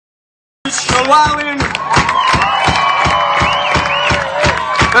on violin,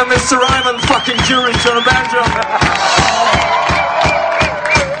 and Mr. Ryman fucking Jurich on a banjo.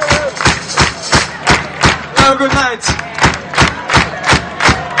 Have a good night.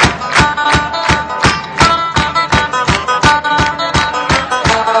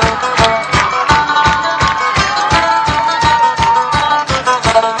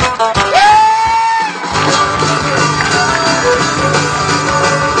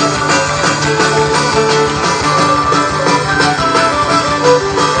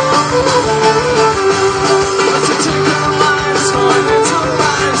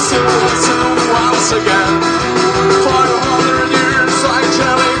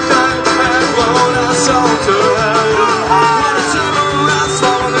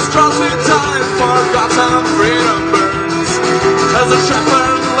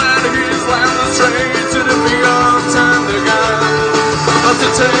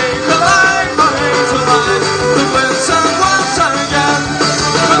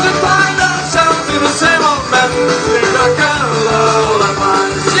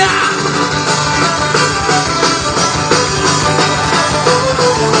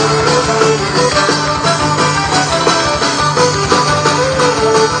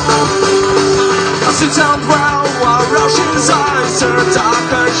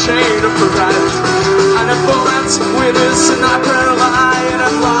 Shade of red, and a bullet with a sniper lie and a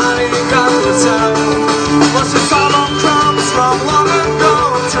flying gun to tell. Was it solemn crumbs from long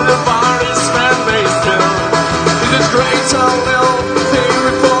ago to the virus man may still? It is great to will be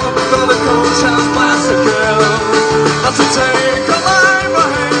reformed for the conscience massacre. Not to take a life or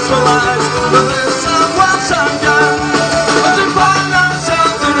hate for life, but listen once again. But to find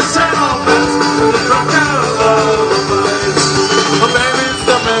ourselves in the same office with the drunken lullabies. Or maybe it's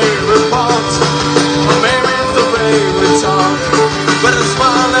the report, or maybe it's the way we talk. But a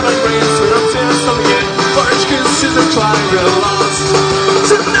smile never brings me up tears from the end. For each kiss is a cry we're lost.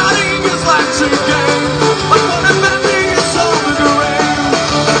 So nothing is left to gain. But for the memory is over the rain.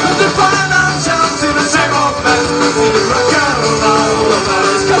 But to find ourselves in the same old mess, in the rock and roll of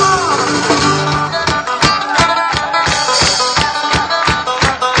us. Come on!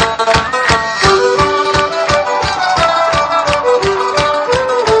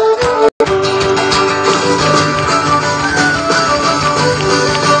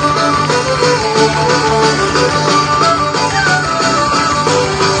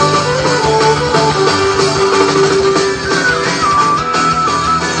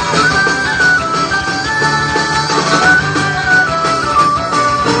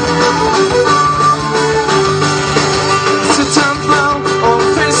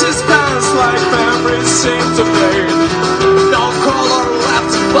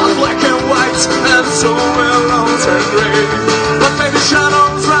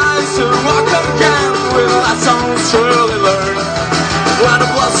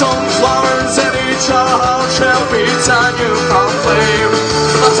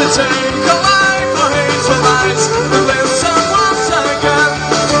 Take a life or hate for lives, but listen once again.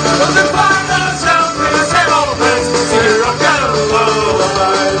 But to find ourselves in the same old place, in rock and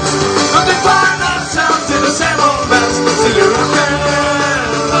lullabies. But to find ourselves in the same old place, in rock and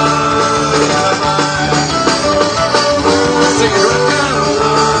lullabies. Sing rock and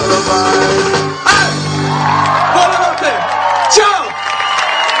lullabies. Hey! Buonanotte! Ciao!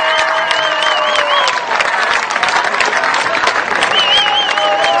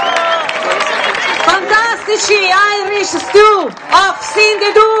 Irish Stew of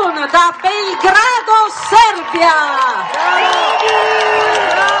Sindidun da Belgrado, Serbia.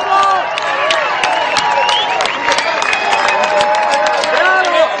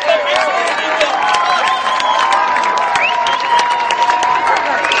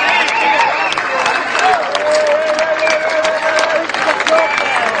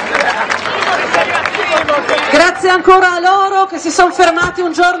 Grazie ancora a loro che si sono fermati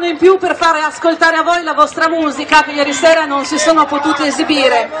un giorno in più per fare ascoltare a voi la vostra musica che ieri sera non si sono potuti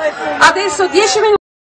esibire. Adesso 10 minuti.